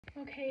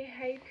Okay,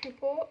 hey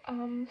people.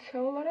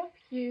 So a lot of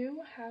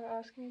you have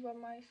asked me about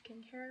my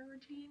skincare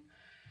routine.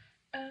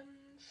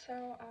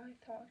 So I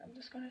thought I'm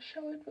just gonna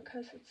show it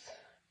because it's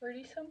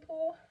really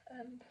simple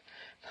and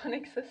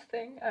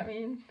non-existing. I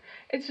mean,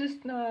 it's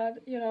just not,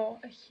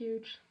 a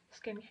huge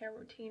skincare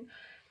routine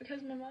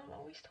because my mom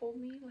always told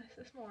me less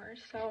is more.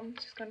 So I'm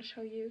just gonna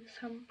show you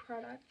some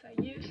products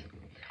I use.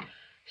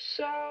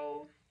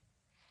 So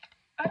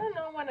I don't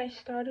know when I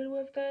started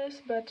with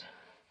this, but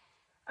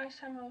I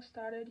somehow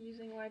started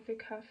using like the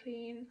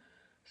caffeine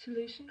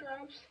solution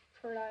drops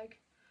for like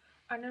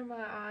under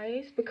my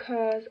eyes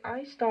because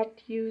I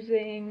stopped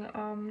using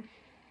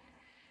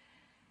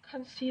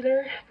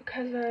concealer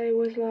because I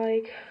was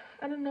like,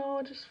 I don't know,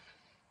 I just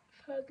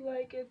felt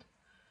like it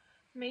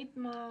made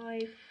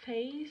my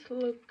face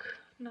look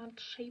not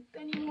shaped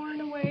anymore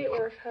in a way,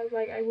 or felt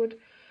like I would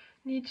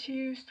need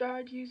to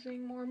start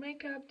using more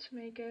makeup to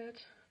make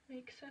it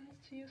make sense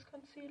to use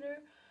concealer.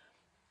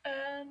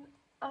 And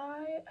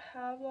I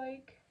have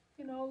like,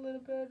 a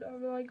little bit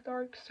of like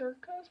dark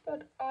circles,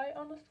 but I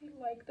honestly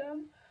like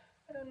them.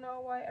 I don't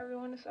know why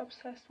everyone is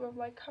obsessed with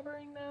like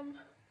covering them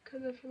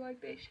because I feel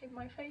like they shape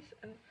my face,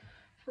 and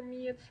for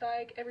me it's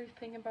like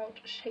everything about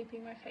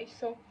shaping my face.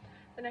 So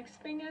the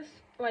next thing is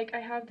like I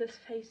have this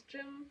face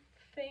gym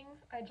thing.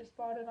 I just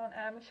bought it on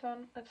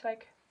Amazon. It's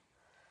like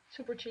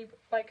super cheap,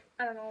 like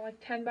I don't know, like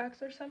 10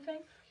 bucks or something.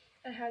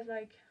 It has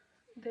like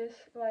this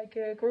like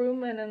a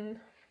groom, and then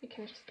you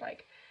can just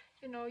like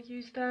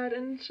use that,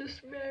 and it's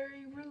just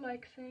very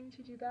relaxing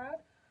to do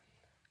that.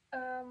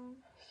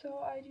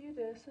 So I do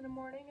this in the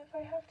morning if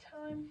I have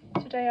time.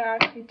 Today I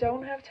actually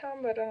don't have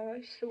time, but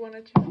I still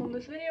wanted to film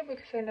this video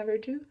because I never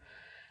do.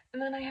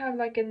 And then I have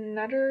like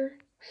another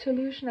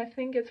solution. I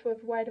think it's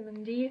with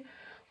vitamin D,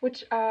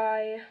 which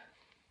I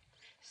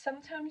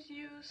sometimes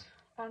use,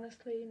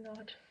 honestly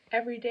not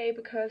every day,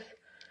 because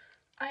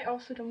I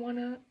also don't want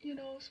to,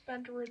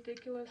 spend a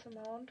ridiculous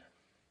amount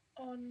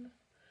on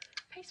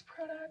face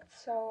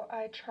products, so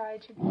I try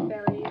to be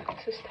very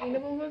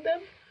sustainable with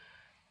them.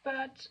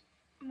 But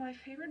my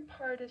favorite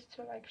part is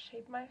to like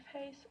shape my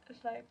face,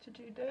 is like to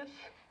do this.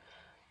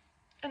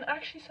 And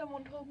actually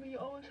someone told me you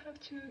always have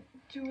to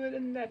do it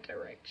in that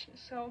direction,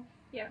 so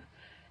yeah.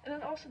 And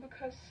then also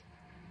because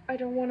I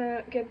don't want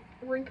to get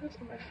wrinkles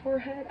on my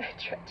forehead, I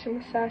try to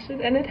massage it,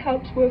 and it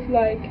helps with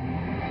like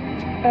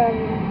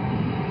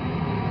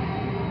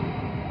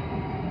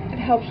it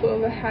helps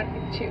with a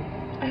headache too.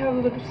 I have a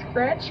little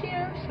scratch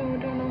here, so I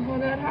don't know how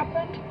that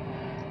happened.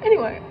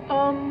 Anyway,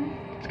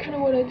 it's kind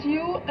of what I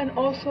do, and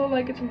also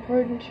like it's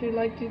important to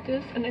like do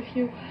this. And if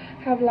you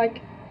have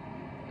like,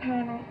 I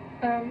don't know,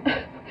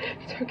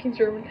 talking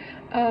German,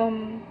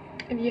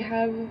 if you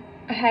have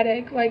a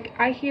headache, like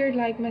I hear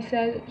like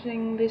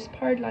massaging this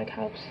part like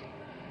helps.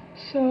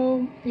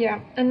 So yeah,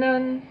 and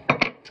then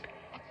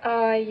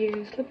I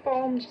use lip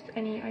balm, just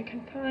any I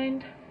can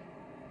find.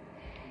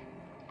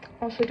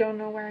 Also don't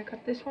know where I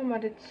got this one,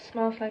 but it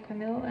smells like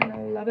vanilla and I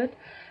love it.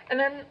 And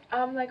then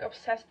I'm like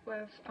obsessed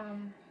with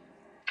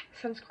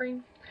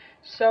sunscreen,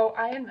 so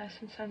I invest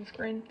in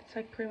sunscreen. It's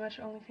like pretty much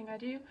the only thing I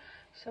do.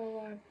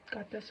 So I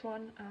got this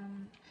one,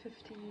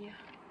 50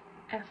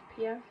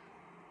 FPF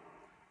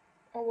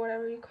or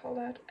whatever you call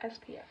that,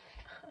 SPF.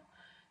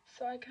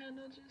 So I kind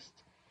of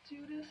just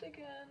do this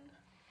again.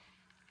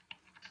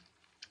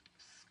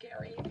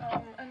 Scary.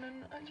 And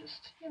then I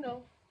just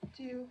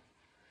do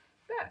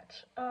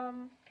that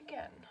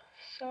again.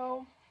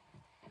 So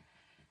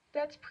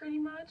that's pretty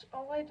much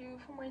all I do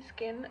for my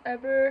skin.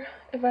 Ever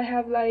if I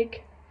have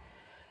like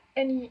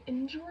any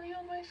injury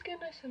on my skin,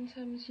 I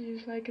sometimes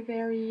use like a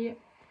very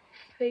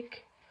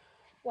thick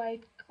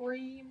white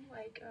cream,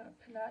 like a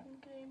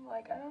Panaden cream.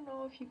 Like I don't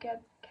know if you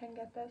can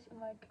get this in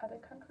like other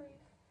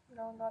countries,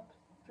 not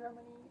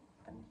Germany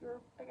and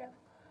Europe, I guess.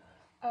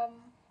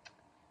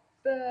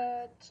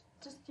 But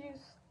just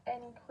use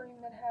any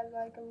cream that has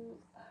like a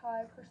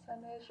high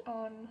percentage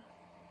on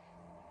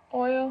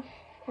oil,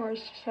 or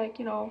it's just like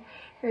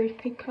very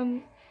thick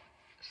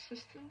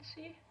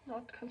consistency,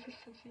 not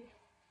consistency.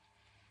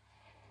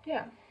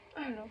 Yeah,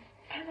 I don't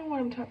know what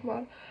I'm talking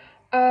about.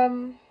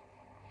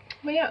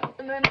 But yeah,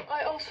 and then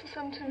I also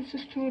sometimes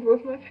just do it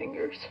with my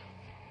fingers.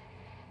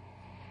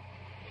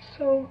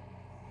 So,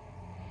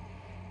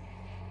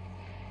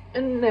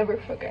 and never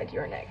forget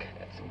your neck,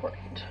 that's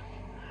important.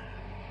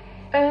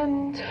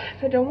 And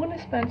if I don't want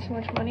to spend so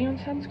much money on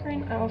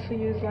sunscreen, I also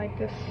use like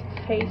this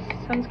face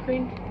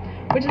sunscreen,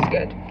 which is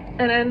good.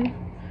 And then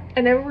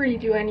I never really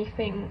do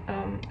anything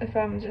if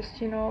I'm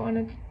just, on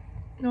a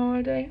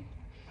normal day.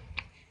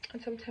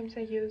 And sometimes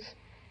I use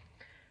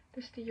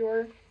this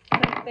Dior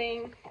kind of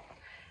thing.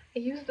 I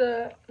use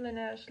the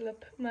Laneige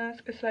lip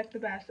mask. It's like the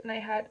best, and I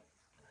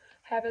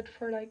have it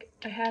for like,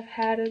 I have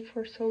had it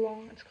for so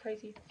long, it's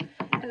crazy.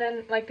 And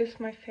then like this is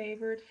my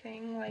favorite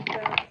thing, like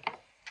the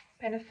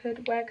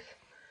Benefit wax.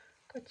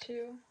 Got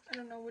two. I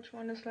don't know which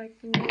one is like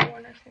the new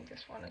one. I think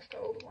this one is the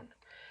old one.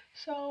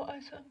 So I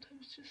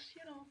sometimes just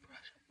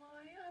brush up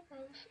my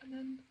eyebrows, and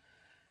then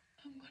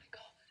I'm gonna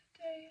call it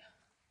a day.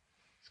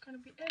 It's gonna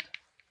be it.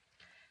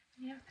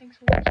 And yeah, thanks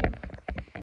for watching.